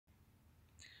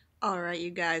Alright you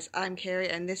guys, I'm Carrie,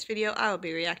 and in this video I will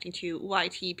be reacting to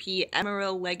YTP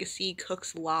Emeril Legacy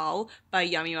Cooks Laal by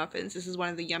Yummy Muffins. This is one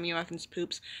of the Yummy Muffins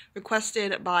poops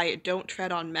requested by Don't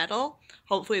Tread on Metal.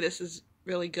 Hopefully this is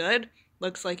really good.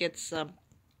 Looks like it's, I've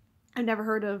never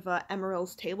heard of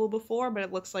Emeril's Table before, but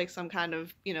it looks like some kind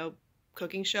of,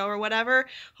 cooking show or whatever.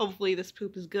 Hopefully this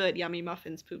poop is good. Yummy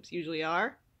Muffins poops usually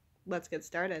are. Let's get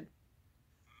started.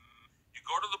 You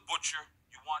go to the butcher,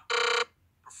 you want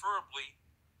preferably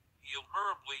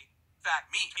fat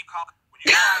meat. When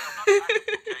you buy them,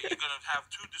 okay, you're gonna have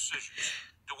two decisions.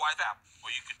 Do I that?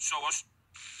 Or you can show us.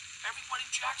 Everybody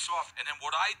jacks off, and then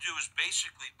what I do is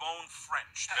basically bone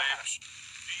French. Babes.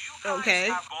 Do you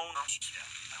guys have boners?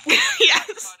 Yes.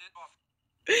 Cut it off.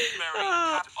 Mary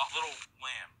cut a little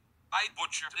lamb. I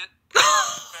butchered it.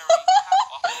 Mary cut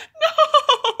a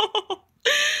little.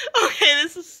 No. Okay,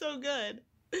 this is so good.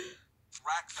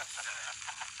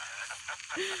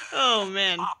 Oh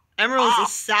man, Emeril is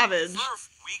a savage.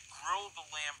 We grill the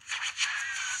lamb,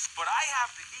 but I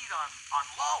have the heat on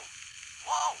low.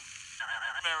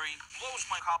 Mary blows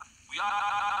my cock. We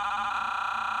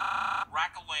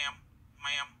rack a lamb,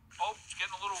 ma'am. Oh, it's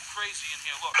getting a little crazy in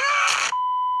here. Look.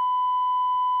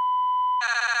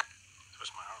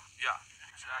 Twist my arm. Yeah,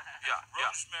 exactly. Yeah.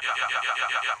 Rosemary. Yeah.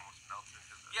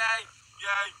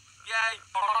 Yay.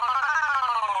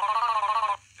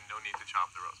 And no need to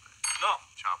chop the rosemary. No.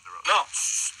 Chop the rosemary.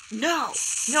 No,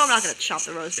 I'm not gonna chop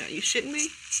the rosemary. You shitting me?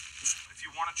 If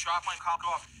you want to chop my cock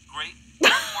off, great. If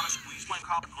you want to squeeze my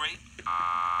cock, great.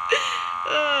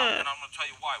 And I'm gonna tell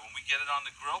you why. When we get it on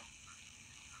the grill.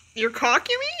 Your cock,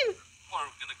 you mean? We're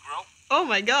gonna grill. Oh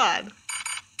my god.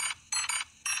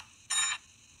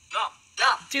 No.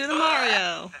 Do the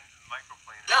Mario.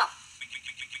 No.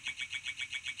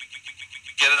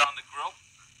 Get it on the grill.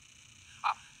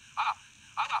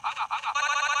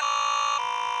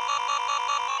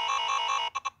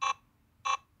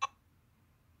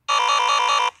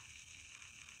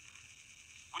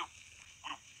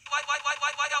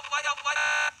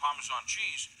 Parmesan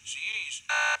cheese,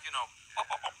 you know.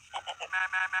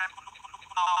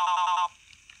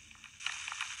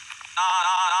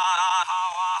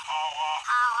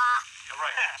 You're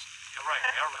right.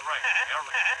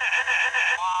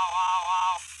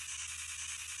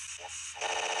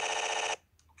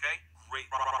 Okay, great.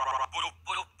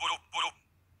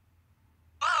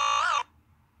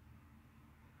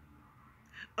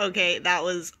 Okay, that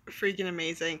was freaking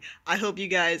amazing. I hope you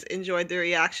guys enjoyed the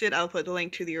reaction. I'll put the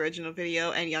link to the original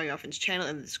video and Yummy Muffins channel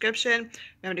in the description.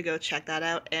 Remember to go check that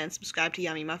out and subscribe to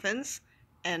Yummy Muffins.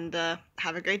 And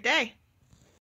have a great day.